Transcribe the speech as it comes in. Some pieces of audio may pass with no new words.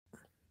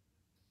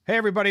Hey,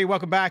 everybody,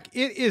 welcome back.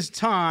 It is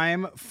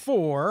time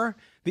for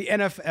the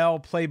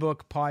NFL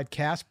Playbook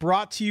Podcast,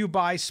 brought to you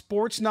by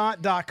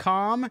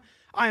Sportsnot.com.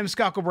 I am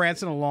Scott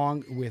Branson,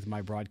 along with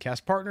my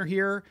broadcast partner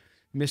here,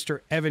 Mr.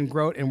 Evan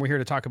Grote, and we're here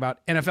to talk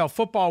about NFL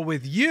football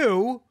with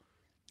you.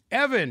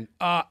 Evan,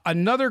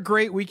 another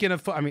great weekend of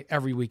football. I mean,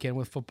 every weekend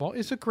with football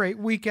is a great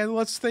weekend.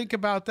 Let's think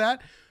about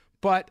that.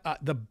 But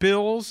the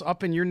Bills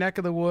up in your neck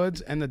of the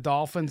woods and the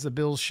Dolphins, the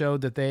Bills showed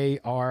that they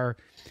are,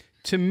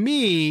 to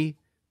me,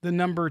 the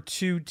number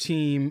 2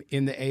 team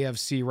in the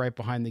AFC, right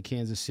behind the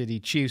Kansas City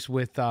Chiefs,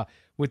 with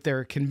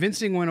their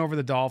convincing win over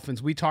the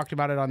Dolphins. We talked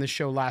about it on this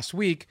show last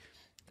week,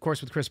 of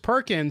course, with Chris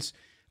Perkins.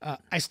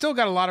 I still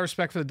got a lot of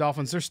respect for the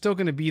Dolphins. They're still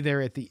going to be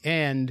there at the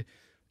end,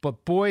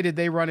 but boy, did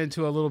they run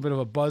into a little bit of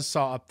a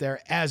buzzsaw up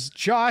there as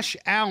Josh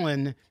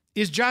Allen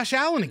is Josh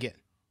Allen again.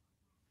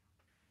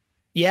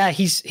 Yeah,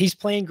 he's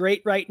playing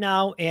great right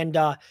now, and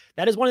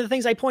that is one of the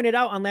things I pointed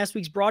out on last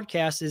week's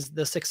broadcast is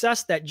the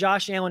success that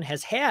Josh Allen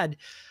has had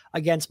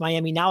against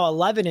Miami, now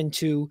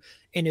 11-2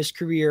 in his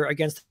career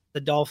against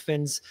the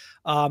Dolphins.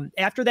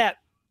 After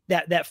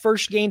that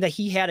first game that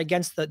he had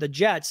against the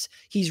Jets,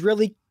 he's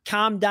really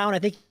calmed down. I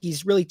think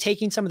he's really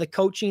taking some of the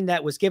coaching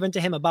that was given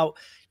to him about,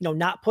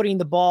 not putting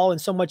the ball in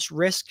so much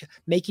risk,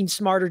 making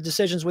smarter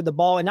decisions with the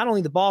ball, and not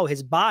only the ball,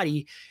 his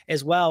body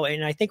as well.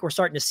 And I think we're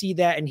starting to see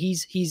that, and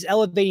he's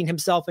elevating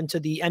himself into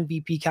the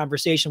MVP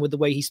conversation with the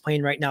way he's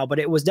playing right now. But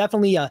it was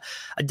definitely a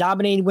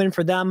dominating win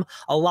for them.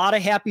 A lot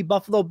of happy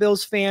Buffalo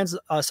Bills fans,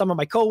 some of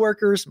my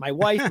coworkers, my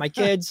wife, my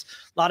kids,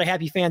 a lot of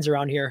happy fans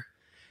around here.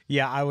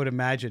 Yeah, I would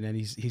imagine. And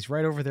he's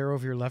right over there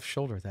over your left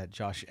shoulder, that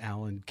Josh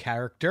Allen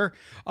character.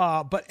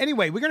 But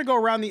anyway, we're going to go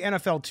around the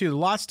NFL too.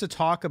 Lots to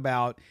talk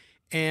about.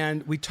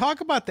 And we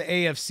talk about the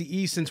AFC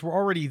East since we're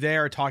already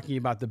there talking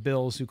about the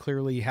Bills, who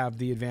clearly have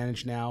the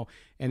advantage now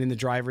and in the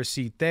driver's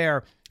seat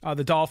there.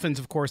 The Dolphins,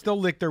 of course, they'll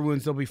lick their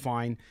wounds. They'll be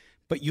fine.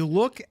 But you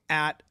look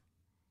at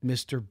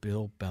Mr.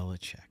 Bill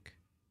Belichick.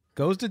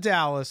 Goes to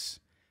Dallas.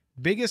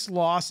 Biggest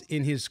loss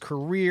in his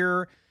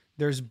career.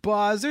 There's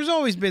buzz. There's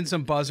always been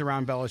some buzz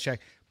around Belichick.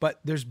 But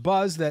there's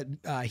buzz that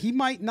he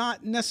might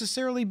not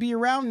necessarily be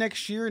around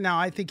next year. Now,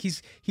 I think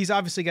he's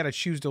obviously got to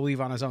choose to leave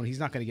on his own. He's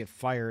not going to get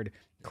fired.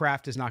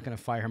 Kraft is not going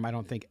to fire him, I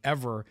don't think,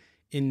 ever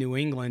in New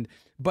England.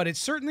 But it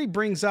certainly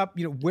brings up,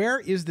 where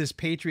is this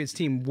Patriots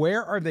team?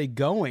 Where are they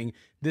going?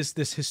 This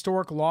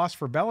historic loss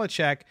for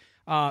Belichick.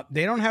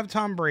 They don't have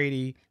Tom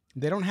Brady.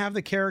 They don't have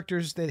the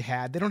characters they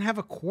had. They don't have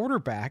a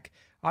quarterback.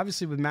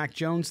 Obviously, with Mac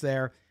Jones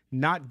there,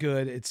 not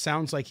good. It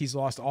sounds like he's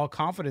lost all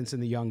confidence in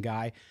the young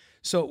guy.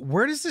 So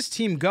where does this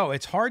team go?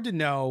 It's hard to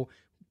know.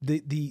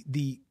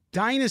 The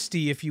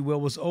dynasty, if you will,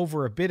 was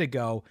over a bit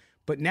ago,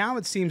 but now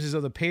it seems as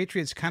though the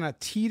Patriots kind of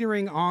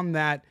teetering on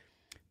that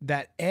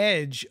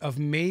edge of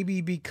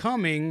maybe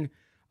becoming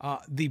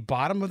the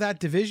bottom of that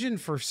division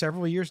for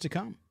several years to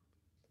come.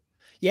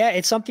 Yeah,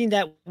 it's something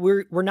that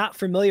we're not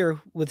familiar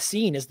with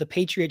seeing as the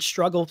Patriots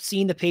struggle,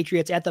 seeing the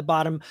Patriots at the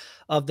bottom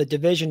of the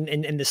division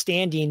in the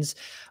standings.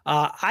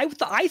 I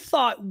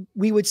thought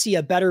we would see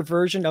a better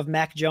version of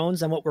Mac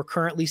Jones than what we're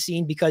currently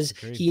seeing because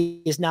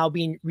he is now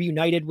being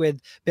reunited with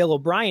Bill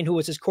O'Brien, who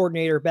was his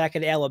coordinator back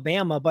at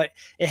Alabama. But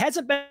it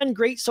hasn't been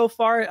great so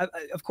far.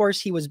 Of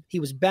course, he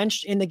was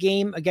benched in the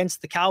game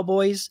against the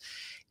Cowboys,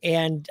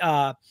 and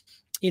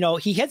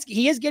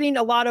he is getting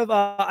a lot of,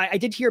 I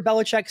did hear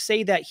Belichick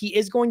say that he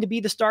is going to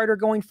be the starter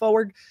going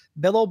forward.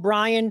 Bill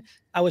O'Brien,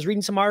 I was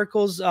reading some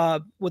articles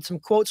with some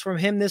quotes from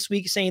him this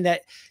week saying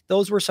that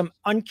those were some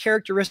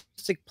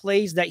uncharacteristic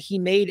plays that he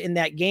made in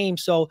that game.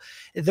 So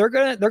they're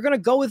going to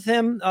go with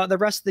him the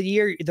rest of the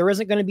year. There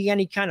isn't going to be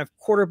any kind of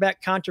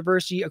quarterback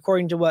controversy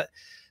according to what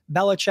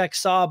Belichick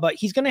saw, but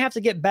he's going to have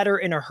to get better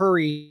in a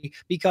hurry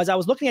because I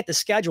was looking at the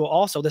schedule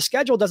also. The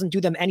schedule doesn't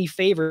do them any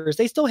favors.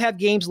 They still have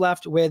games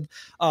left with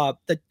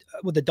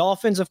the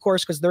Dolphins, of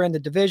course, because they're in the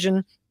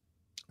division.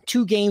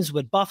 2 games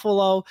with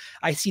Buffalo.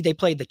 I see they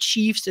play the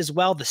Chiefs as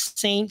well, the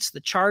Saints, the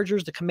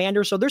Chargers, the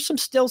Commanders. So there's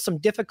still some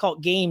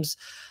difficult games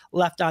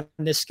left on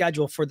this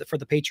schedule for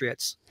the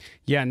Patriots.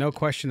 Yeah, no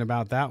question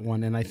about that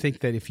one. And I think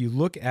that if you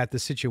look at the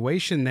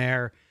situation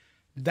there,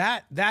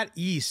 that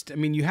East, I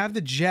mean, you have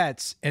the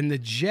Jets, and the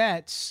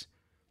Jets,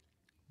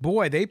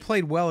 boy, they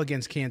played well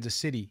against Kansas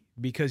City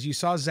because you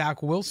saw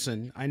Zach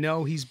Wilson. I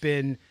know he's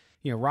been,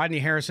 Rodney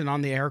Harrison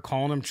on the air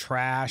calling him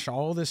trash,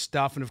 all this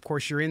stuff. And of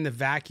course, you're in the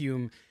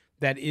vacuum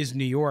that is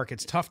New York.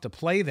 It's tough to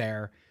play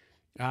there.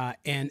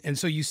 And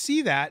so you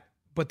see that,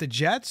 but the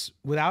Jets,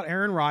 without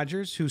Aaron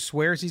Rodgers, who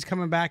swears he's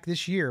coming back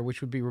this year, which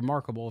would be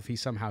remarkable if he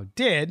somehow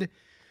did.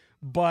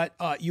 But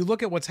you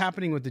look at what's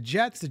happening with the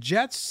Jets. The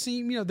Jets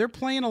seem, they're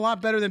playing a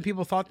lot better than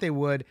people thought they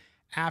would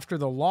after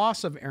the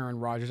loss of Aaron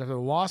Rodgers, after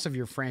the loss of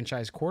your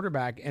franchise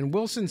quarterback. And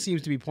Wilson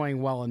seems to be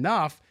playing well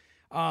enough.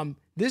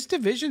 This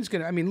division's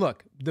going to,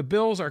 look, the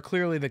Bills are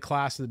clearly the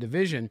class of the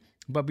division,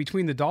 but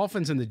between the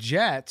Dolphins and the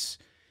Jets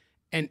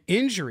and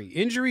injury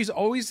is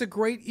always the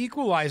great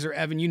equalizer,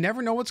 Evan. You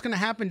never know what's going to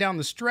happen down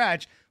the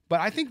stretch. But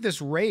I think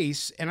this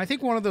race, and I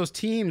think one of those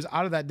teams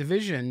out of that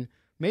division,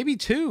 maybe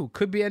 2,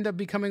 could end up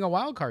becoming a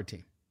wild card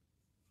team.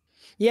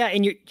 Yeah,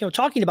 and you're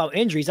talking about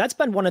injuries. That's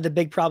been one of the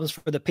big problems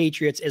for the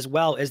Patriots as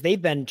well, as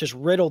they've been just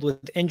riddled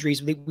with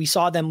injuries. We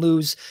saw them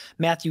lose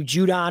Matthew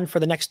Judon for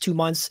the next 2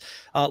 months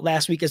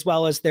last week, as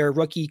well as their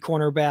rookie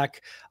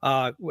cornerback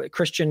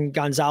Christian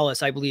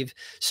Gonzalez, I believe.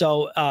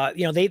 So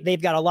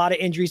they've got a lot of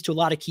injuries to a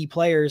lot of key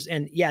players,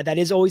 and yeah, that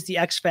is always the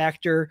X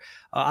factor.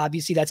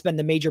 Obviously, that's been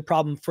the major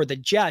problem for the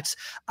Jets.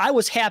 I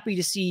was happy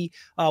to see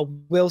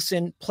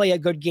Wilson play a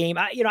good game.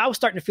 I was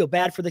starting to feel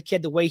bad for the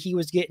kid, the way he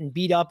was getting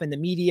beat up in the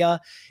media.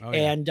 Oh,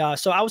 yeah. And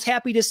so I was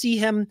happy to see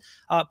him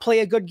play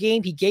a good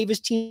game. He gave his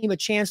team a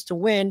chance to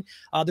win.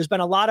 There's been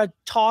a lot of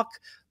talk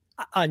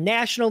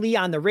nationally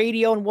on the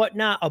radio and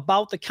whatnot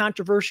about the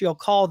controversial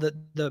call,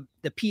 the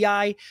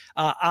PI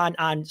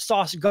on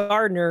Sauce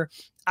Gardner.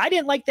 I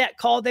didn't like that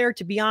call there,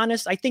 to be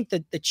honest. I think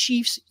that the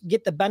Chiefs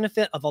get the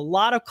benefit of a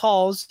lot of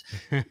calls.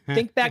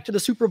 Think back to the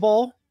Super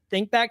Bowl.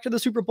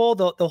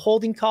 The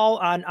holding call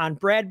on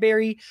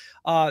Bradbury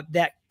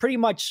that pretty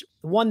much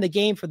won the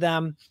game for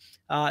them.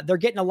 They're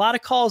getting a lot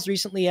of calls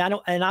recently.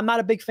 And I'm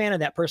not a big fan of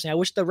that personally. I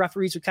wish the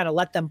referees would kind of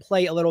let them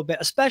play a little bit,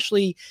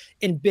 especially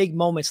in big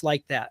moments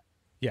like that.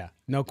 Yeah,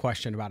 no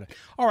question about it.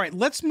 All right,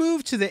 let's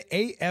move to the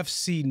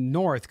AFC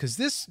North, because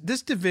this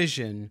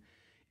division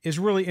is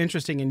really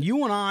interesting. And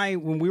you and I,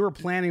 when we were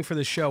planning for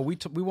the show, we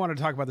wanted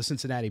to talk about the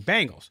Cincinnati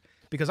Bengals,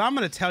 because I'm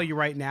going to tell you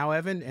right now,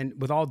 Evan, and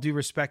with all due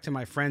respect to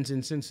my friends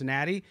in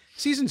Cincinnati,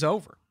 season's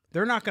over.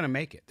 They're not going to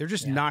make it. They're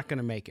just not going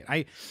to make it.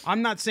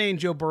 I'm not saying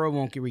Joe Burrow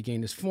won't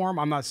regain his form.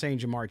 I'm not saying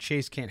Jamar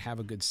Chase can't have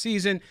a good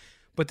season.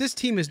 But this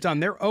team is done.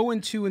 They're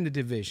 0-2 in the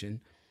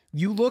division.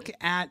 You look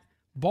at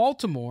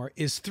Baltimore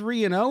is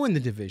 3-0 in the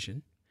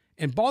division.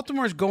 And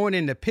Baltimore's going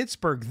into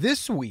Pittsburgh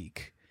this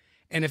week.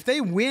 And if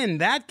they win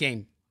that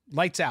game,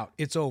 lights out.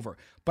 It's over.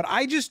 But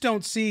I just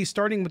don't see,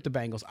 starting with the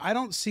Bengals, I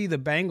don't see the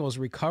Bengals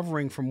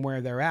recovering from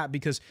where they're at,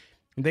 because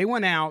they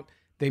went out,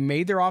 they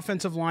made their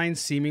offensive line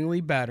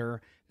seemingly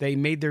better. They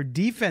made their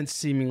defense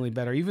seemingly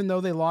better. Even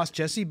though they lost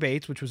Jesse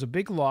Bates, which was a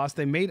big loss,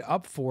 they made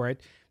up for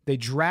it. They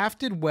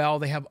drafted well.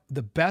 They have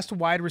the best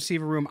wide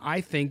receiver room,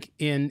 I think,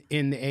 in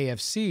the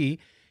AFC,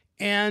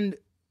 and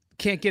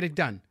can't get it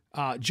done.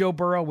 Joe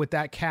Burrow with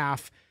that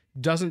calf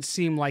doesn't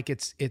seem like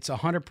it's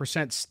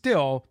 100%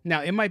 still.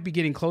 Now, it might be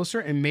getting closer,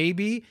 and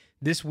maybe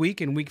this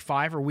week in week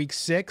 5 or week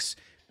 6,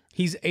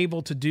 he's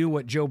able to do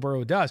what Joe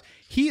Burrow does.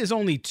 He is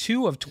only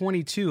 2 of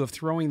 22 of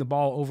throwing the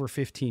ball over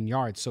 15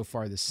 yards so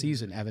far this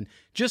season, Evan.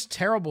 Just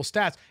terrible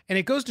stats. And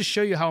it goes to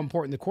show you how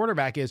important the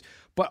quarterback is.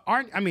 But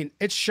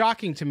it's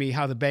shocking to me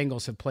how the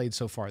Bengals have played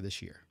so far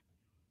this year.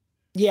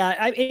 Yeah,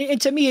 and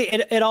to me,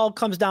 it all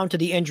comes down to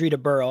the injury to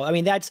Burrow. I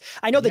mean,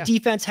 I know the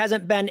defense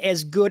hasn't been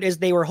as good as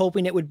they were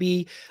hoping it would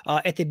be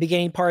at the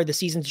beginning part of the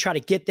season to try to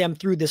get them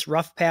through this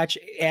rough patch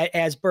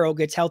as Burrow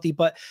gets healthy.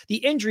 But the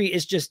injury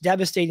is just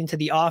devastating to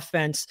the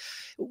offense.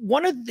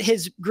 One of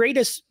his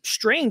greatest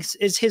strengths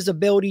is his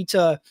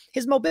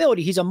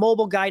mobility. He's a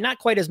mobile guy, not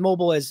quite as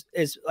mobile as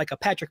like a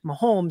Patrick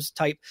Mahomes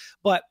type,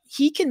 but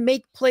he can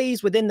make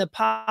plays within the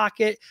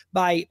pocket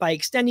by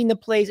extending the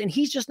plays, and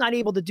he's just not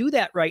able to do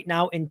that right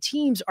now. And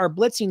teams are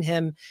blitzing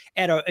him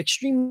at an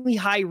extremely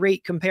high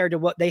rate compared to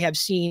what they have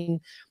seen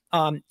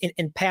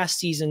in past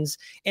seasons,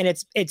 and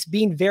it's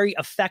being very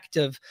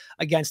effective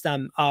against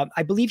them.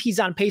 I believe he's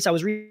on pace. I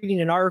was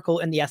reading an article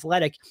in The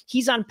Athletic.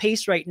 He's on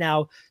pace right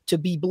now to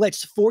be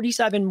blitzed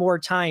 47 more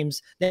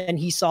times than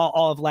he saw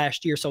all of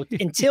last year. So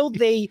until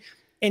they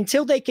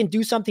can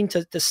do something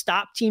to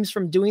stop teams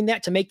from doing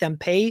that, to make them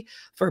pay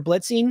for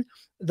blitzing,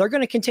 they're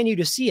going to continue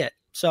to see it.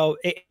 So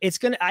it's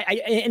going to,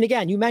 and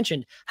again, you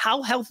mentioned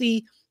how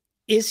healthy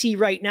is he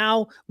right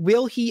now?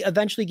 Will he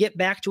eventually get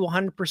back to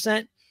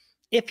 100%?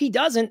 If he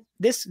doesn't,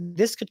 this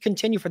could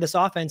continue for this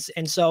offense.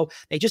 And so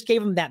they just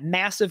gave him that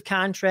massive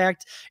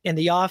contract in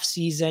the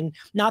offseason.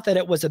 Not that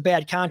it was a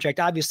bad contract.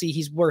 Obviously,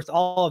 he's worth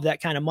all of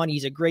that kind of money.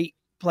 He's a great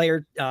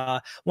player,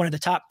 one of the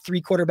top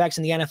 3 quarterbacks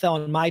in the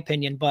NFL, in my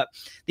opinion. But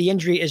the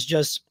injury is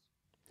just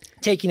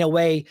taking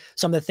away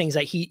some of the things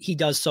that he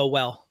does so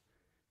well.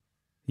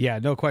 Yeah,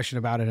 no question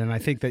about it. And I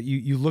think that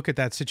you look at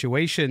that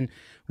situation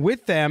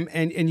with them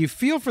and you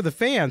feel for the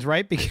fans,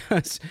 right?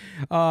 Because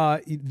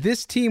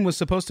this team was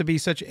supposed to be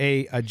such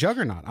a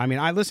juggernaut. I mean,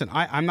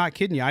 I'm not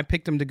kidding you. I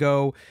picked them to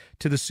go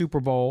to the Super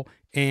Bowl,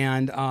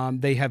 and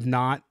they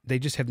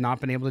just have not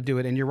been able to do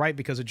it. And you're right,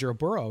 because of Joe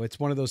Burrow. It's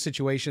one of those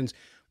situations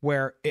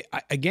where,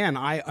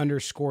 I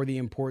underscore the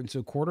importance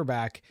of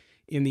quarterback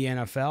in the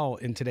NFL,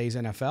 in today's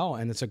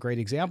NFL, and it's a great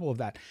example of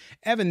that.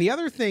 Evan, the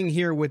other thing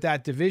here with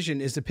that division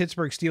is the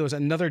Pittsburgh Steelers,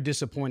 another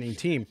disappointing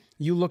team.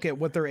 You look at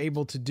what they're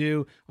able to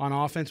do on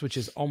offense, which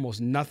is almost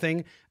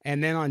nothing,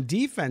 and then on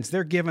defense,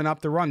 they're giving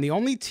up the run. The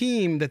only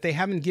team that they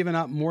haven't given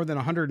up more than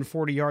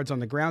 140 yards on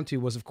the ground to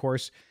was, of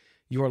course,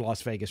 your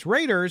Las Vegas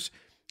Raiders,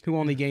 who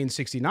only gained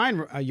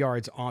 69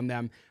 yards on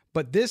them.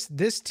 But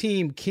this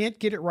team can't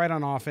get it right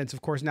on offense.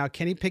 Of course, now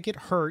Kenny Pickett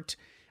hurt.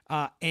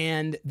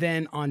 And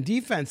then on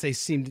defense, they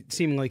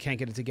seemingly can't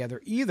get it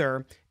together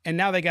either. And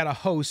now they got to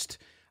host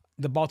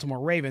the Baltimore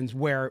Ravens,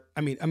 where,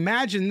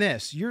 imagine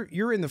this.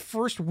 You're in the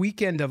first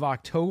weekend of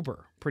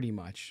October, pretty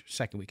much,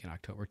 second week in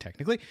October,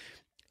 technically.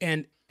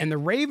 And the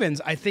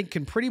Ravens, I think,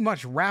 can pretty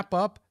much wrap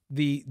up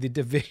the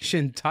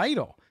division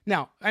title.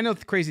 Now, I know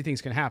crazy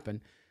things can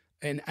happen,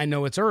 and I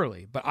know it's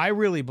early, but I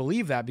really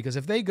believe that, because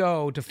if they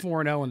go to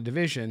 4-0 in the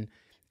division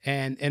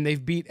and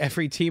they've beat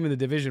every team in the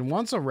division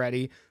once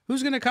already,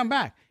 who's going to come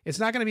back? It's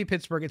not going to be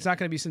Pittsburgh. It's not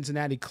going to be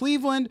Cincinnati.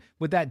 Cleveland,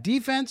 with that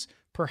defense,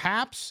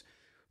 perhaps.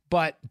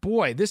 But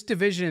boy, this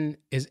division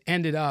has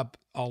ended up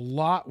a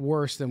lot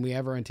worse than we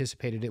ever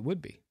anticipated it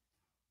would be.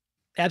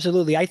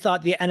 Absolutely. I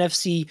thought the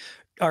AFC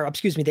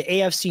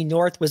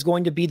North was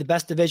going to be the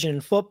best division in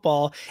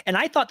football. And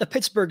I thought the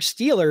Pittsburgh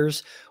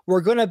Steelers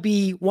were going to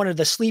be one of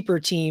the sleeper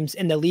teams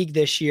in the league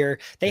this year.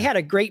 They had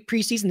a great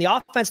preseason. The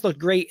offense looked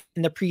great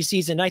in the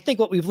preseason. And I think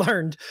what we've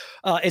learned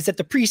is that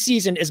the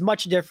preseason is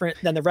much different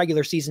than the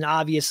regular season,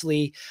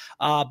 obviously.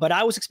 But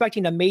I was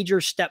expecting a major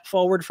step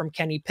forward from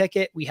Kenny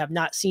Pickett. We have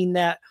not seen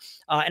that.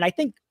 And I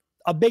think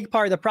a big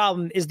part of the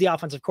problem is the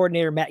offensive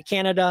coordinator, Matt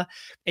Canada.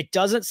 It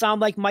doesn't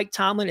sound like Mike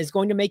Tomlin is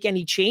going to make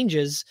any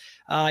changes.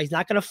 He's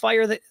not going to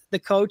fire the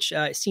coach.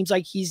 It seems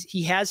like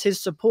he has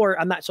his support.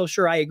 I'm not so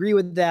sure I agree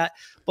with that,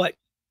 but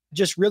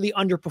just really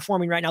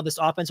underperforming right now, this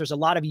offense. There's a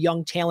lot of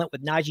young talent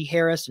with Najee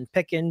Harris and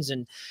Pickens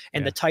and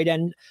the tight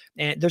end.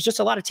 And there's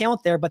just a lot of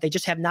talent there, but they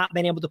just have not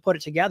been able to put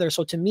it together.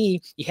 So to me,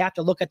 you have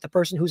to look at the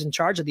person who's in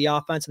charge of the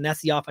offense, and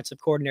that's the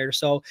offensive coordinator.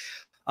 So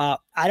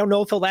I don't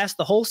know if he'll last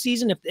the whole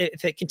season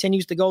if it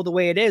continues to go the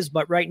way it is,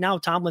 but right now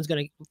Tomlin's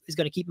is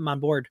going to keep him on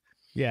board.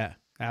 Yeah,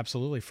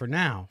 absolutely. For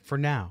now,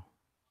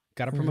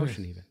 got a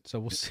promotion even.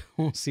 So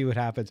we'll see what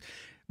happens.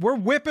 We're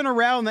whipping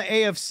around the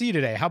AFC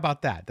today. How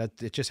about that?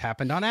 It just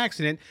happened on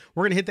accident.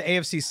 We're going to hit the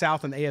AFC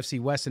South and the AFC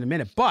West in a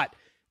minute, but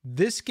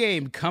this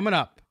game coming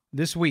up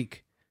this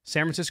week,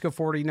 San Francisco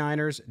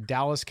 49ers,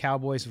 Dallas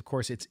Cowboys, of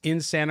course, it's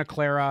in Santa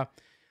Clara.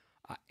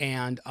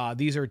 And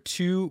these are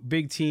two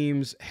big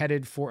teams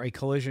headed for a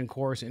collision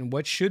course in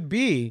what should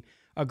be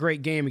a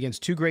great game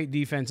against two great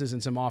defenses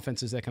and some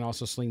offenses that can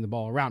also sling the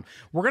ball around.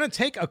 We're going to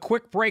take a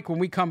quick break. When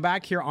we come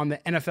back here on the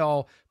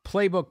NFL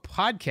Playbook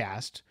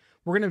podcast,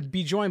 we're going to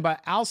be joined by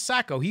Al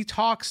Sacco. He's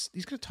going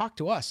to talk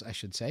to us, I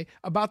should say,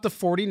 about the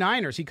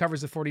 49ers. He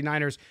covers the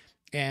 49ers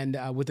and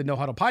with the No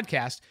Huddle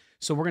podcast.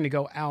 So we're going to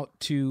go out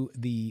to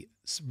the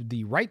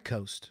right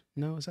coast.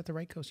 No, is that the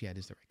right coast? Yeah, it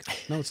is the right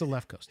coast. No, it's the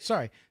left coast.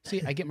 Sorry.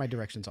 See, I get my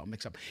directions all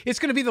mixed up. It's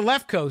going to be the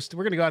left coast.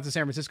 We're going to go out to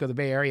San Francisco, the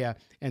Bay Area,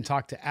 and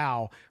talk to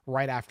Al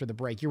right after the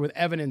break. You're with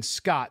Evan and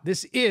Scott.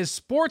 This is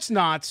Sports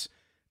Knots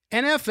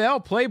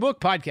NFL Playbook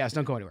Podcast.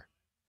 Don't go anywhere.